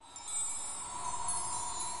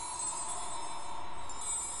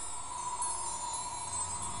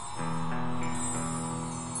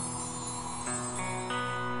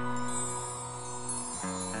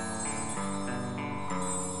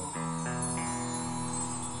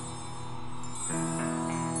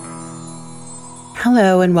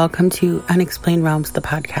Hello and welcome to Unexplained Realms, the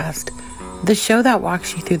podcast, the show that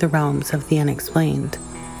walks you through the realms of the unexplained.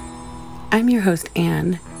 I'm your host,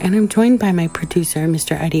 Anne, and I'm joined by my producer,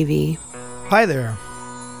 Mr. Eddie V. Hi there.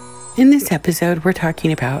 In this episode, we're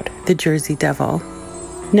talking about the Jersey Devil,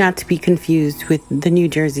 not to be confused with the New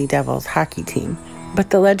Jersey Devils hockey team,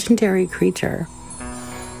 but the legendary creature,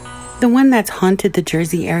 the one that's haunted the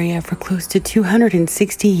Jersey area for close to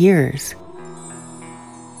 260 years.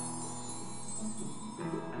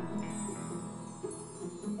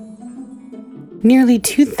 Nearly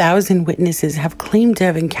 2,000 witnesses have claimed to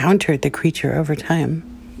have encountered the creature over time.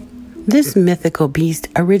 This mythical beast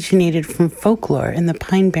originated from folklore in the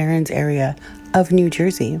Pine Barrens area of New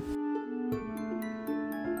Jersey.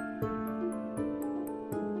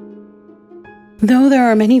 Though there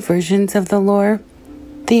are many versions of the lore,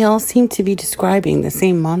 they all seem to be describing the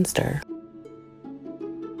same monster.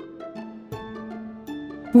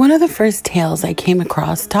 One of the first tales I came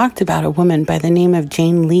across talked about a woman by the name of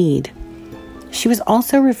Jane Lead. She was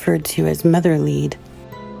also referred to as Mother Lead.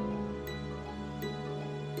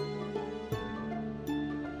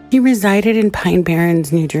 She resided in Pine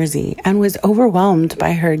Barrens, New Jersey, and was overwhelmed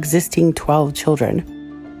by her existing 12 children.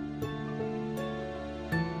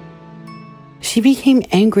 She became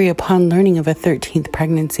angry upon learning of a 13th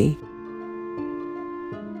pregnancy.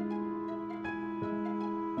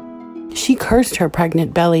 She cursed her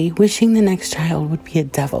pregnant belly, wishing the next child would be a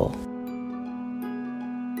devil.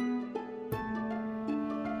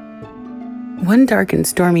 One dark and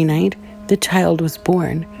stormy night, the child was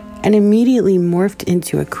born and immediately morphed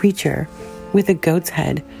into a creature with a goat's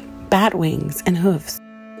head, bat wings, and hoofs.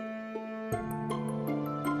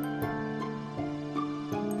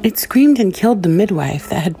 It screamed and killed the midwife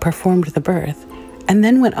that had performed the birth, and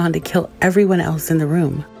then went on to kill everyone else in the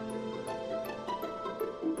room.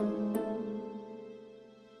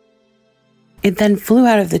 It then flew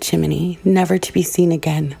out of the chimney, never to be seen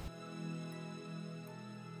again.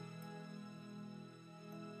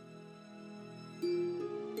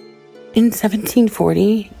 In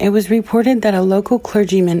 1740, it was reported that a local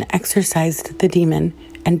clergyman exorcised the demon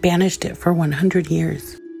and banished it for 100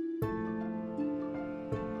 years.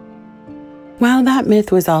 While that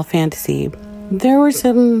myth was all fantasy, there were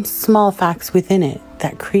some small facts within it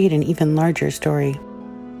that create an even larger story.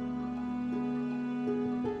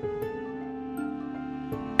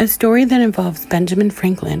 A story that involves Benjamin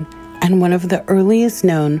Franklin and one of the earliest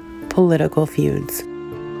known political feuds.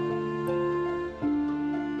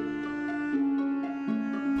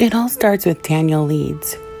 It all starts with Daniel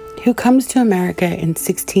Leeds, who comes to America in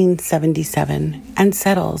 1677 and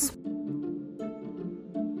settles.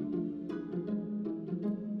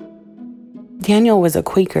 Daniel was a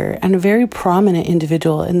Quaker and a very prominent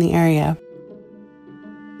individual in the area.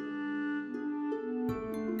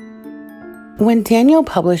 When Daniel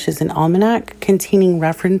publishes an almanac containing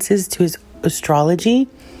references to his astrology,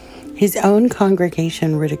 his own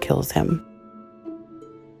congregation ridicules him.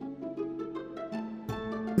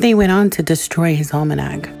 They went on to destroy his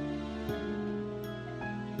almanac.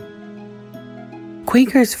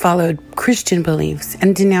 Quakers followed Christian beliefs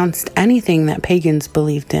and denounced anything that pagans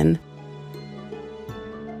believed in.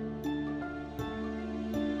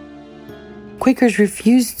 Quakers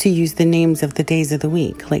refused to use the names of the days of the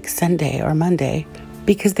week, like Sunday or Monday,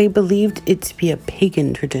 because they believed it to be a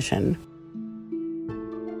pagan tradition.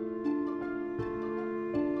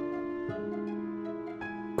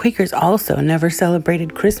 Quakers also never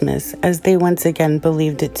celebrated Christmas, as they once again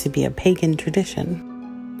believed it to be a pagan tradition.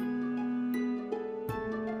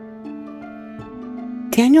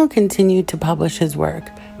 Daniel continued to publish his work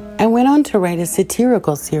and went on to write a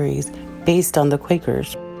satirical series based on the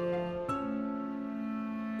Quakers.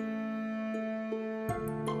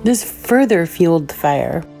 This further fueled the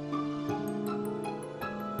fire.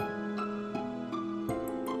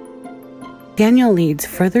 Daniel Leeds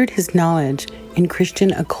furthered his knowledge in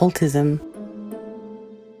Christian occultism.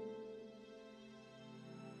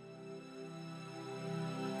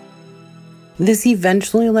 This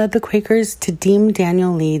eventually led the Quakers to deem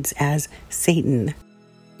Daniel Leeds as Satan.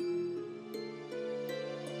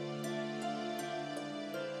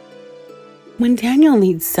 When Daniel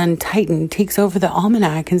Leeds' son Titan takes over the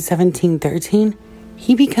almanac in 1713,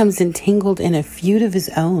 he becomes entangled in a feud of his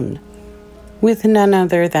own with none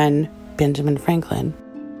other than Benjamin Franklin.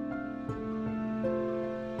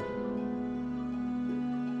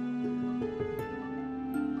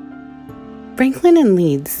 Franklin and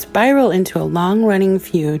Leeds spiral into a long-running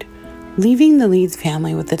feud, leaving the Leeds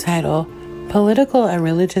family with the title Political and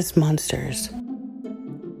Religious Monsters.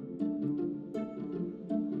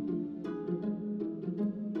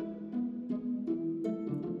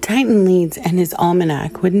 Titan Leeds and his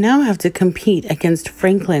almanac would now have to compete against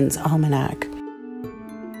Franklin's almanac.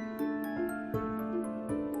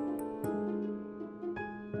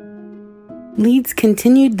 Leeds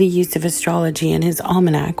continued the use of astrology in his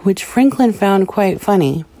almanac, which Franklin found quite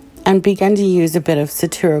funny, and began to use a bit of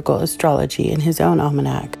satirical astrology in his own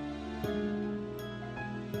almanac.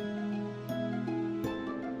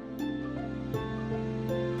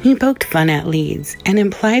 He poked fun at Leeds and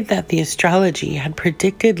implied that the astrology had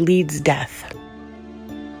predicted Leeds' death.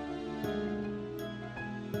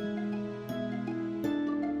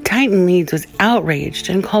 Titan Leeds was outraged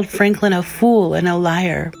and called Franklin a fool and a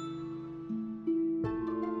liar,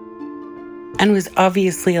 and was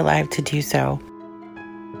obviously alive to do so.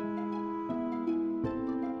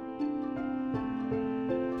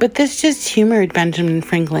 But this just humored Benjamin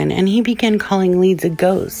Franklin, and he began calling Leeds a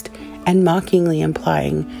ghost and mockingly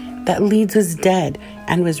implying that Leeds was dead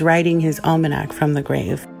and was writing his almanac from the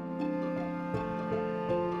grave.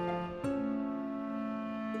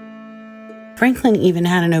 Franklin even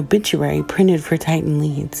had an obituary printed for Titan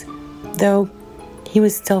Leeds, though he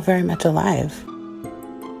was still very much alive.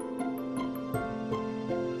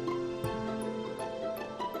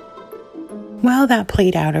 While that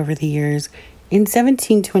played out over the years, in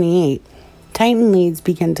 1728, Titan Leeds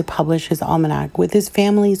began to publish his almanac with his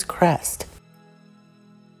family's crest.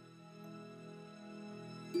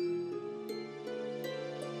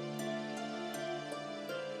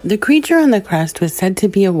 The creature on the crest was said to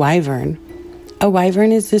be a wyvern. A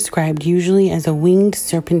wyvern is described usually as a winged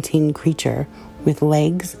serpentine creature with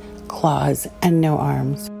legs, claws, and no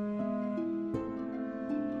arms.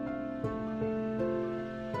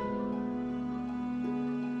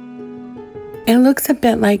 It looks a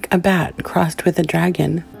bit like a bat crossed with a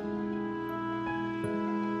dragon.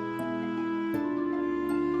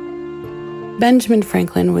 Benjamin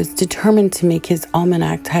Franklin was determined to make his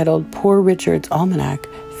almanac titled Poor Richard's Almanac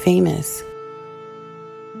famous.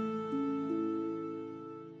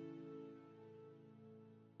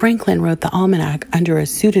 Franklin wrote the almanac under a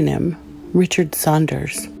pseudonym, Richard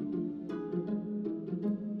Saunders.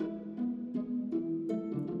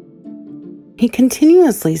 He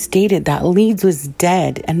continuously stated that Leeds was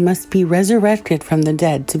dead and must be resurrected from the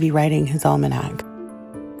dead to be writing his almanac.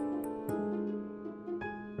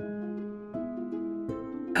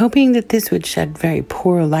 Hoping that this would shed very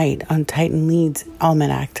poor light on Titan Leeds'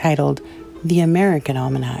 almanac titled The American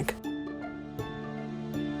Almanac.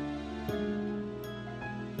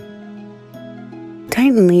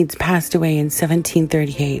 Titan Leeds passed away in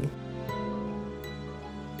 1738.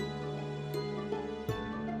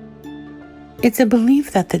 It's a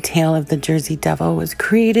belief that the tale of the Jersey Devil was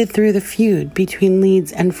created through the feud between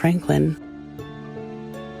Leeds and Franklin.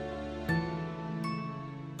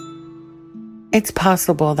 It's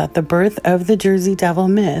possible that the birth of the Jersey Devil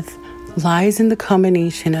myth lies in the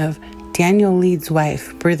combination of Daniel Leeds'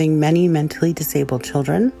 wife birthing many mentally disabled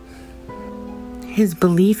children, his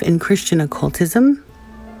belief in Christian occultism,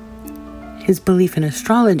 his belief in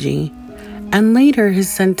astrology, and later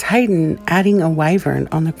his son Titan adding a wyvern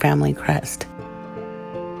on the family crest.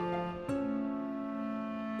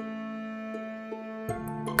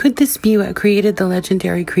 Could this be what created the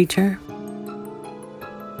legendary creature?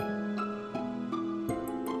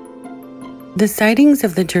 The sightings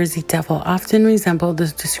of the Jersey Devil often resemble the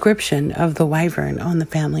description of the wyvern on the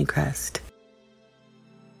family crest.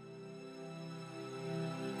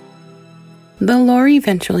 The lore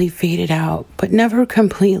eventually faded out, but never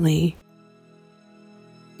completely.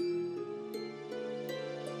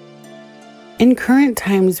 In current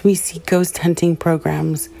times, we see ghost hunting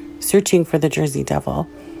programs searching for the Jersey Devil,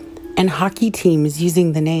 and hockey teams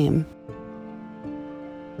using the name.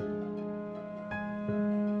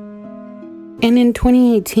 And in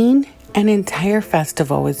 2018, an entire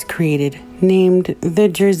festival was created named the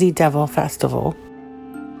Jersey Devil Festival.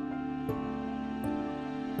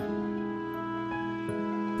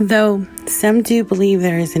 Though some do believe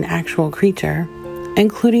there is an actual creature,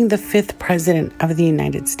 including the 5th President of the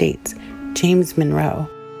United States, James Monroe.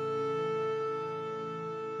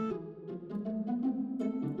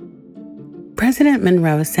 President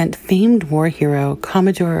Monroe sent famed war hero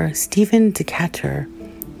Commodore Stephen Decatur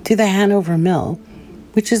to the Hanover Mill,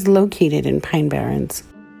 which is located in Pine Barrens.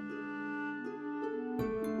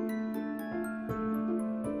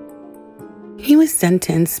 He was sent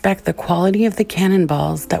to inspect the quality of the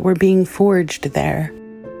cannonballs that were being forged there.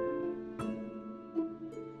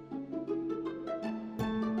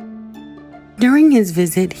 During his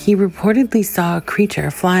visit, he reportedly saw a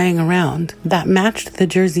creature flying around that matched the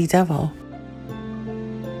Jersey Devil.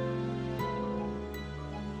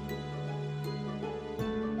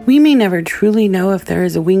 We may never truly know if there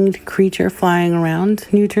is a winged creature flying around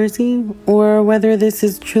New Jersey, or whether this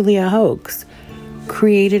is truly a hoax,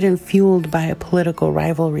 created and fueled by a political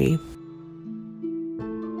rivalry.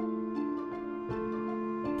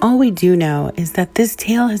 All we do know is that this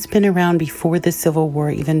tale has been around before the Civil War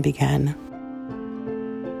even began.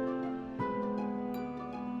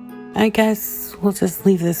 I guess we'll just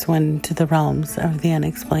leave this one to the realms of the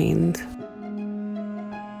unexplained.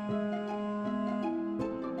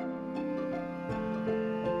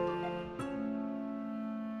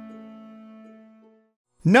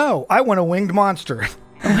 No, I want a winged monster.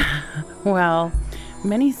 Well,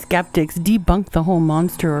 many skeptics debunk the whole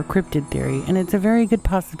monster or cryptid theory, and it's a very good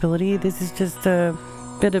possibility this is just a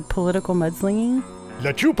bit of political mudslinging.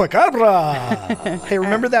 La Chupacabra! Hey,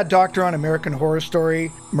 remember that doctor on American Horror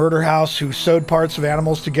Story, Murder House, who sewed parts of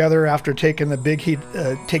animals together after taking the big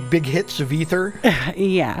hits of ether?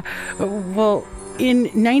 Yeah. Well, in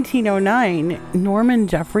 1909, Norman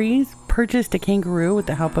Jeffries purchased a kangaroo with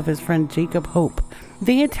the help of his friend Jacob Hope.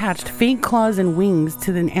 They attached fake claws and wings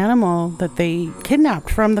to the animal that they kidnapped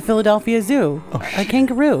from the Philadelphia Zoo, a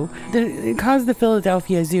kangaroo. It caused the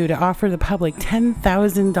Philadelphia Zoo to offer the public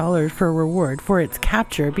 $10,000 for a reward for its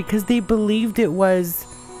capture because they believed it was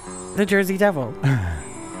the Jersey Devil.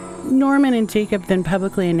 Norman and Jacob then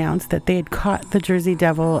publicly announced that they had caught the Jersey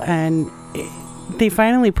Devil, and they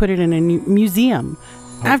finally put it in a museum.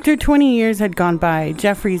 After 20 years had gone by,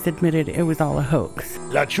 Jeffries admitted it was all a hoax.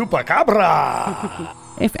 La Chupacabra!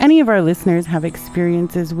 If any of our listeners have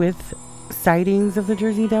experiences with sightings of the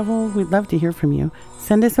Jersey Devil, we'd love to hear from you.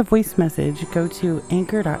 Send us a voice message. Go to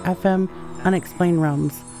anchor.fm Unexplained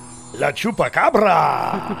Realms. La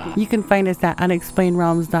Chupacabra! You can find us at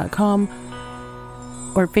unexplainedrealms.com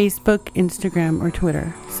or Facebook, Instagram, or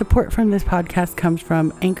Twitter. Support from this podcast comes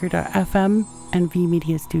from anchor.fm and V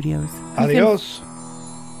Media Studios. Adios.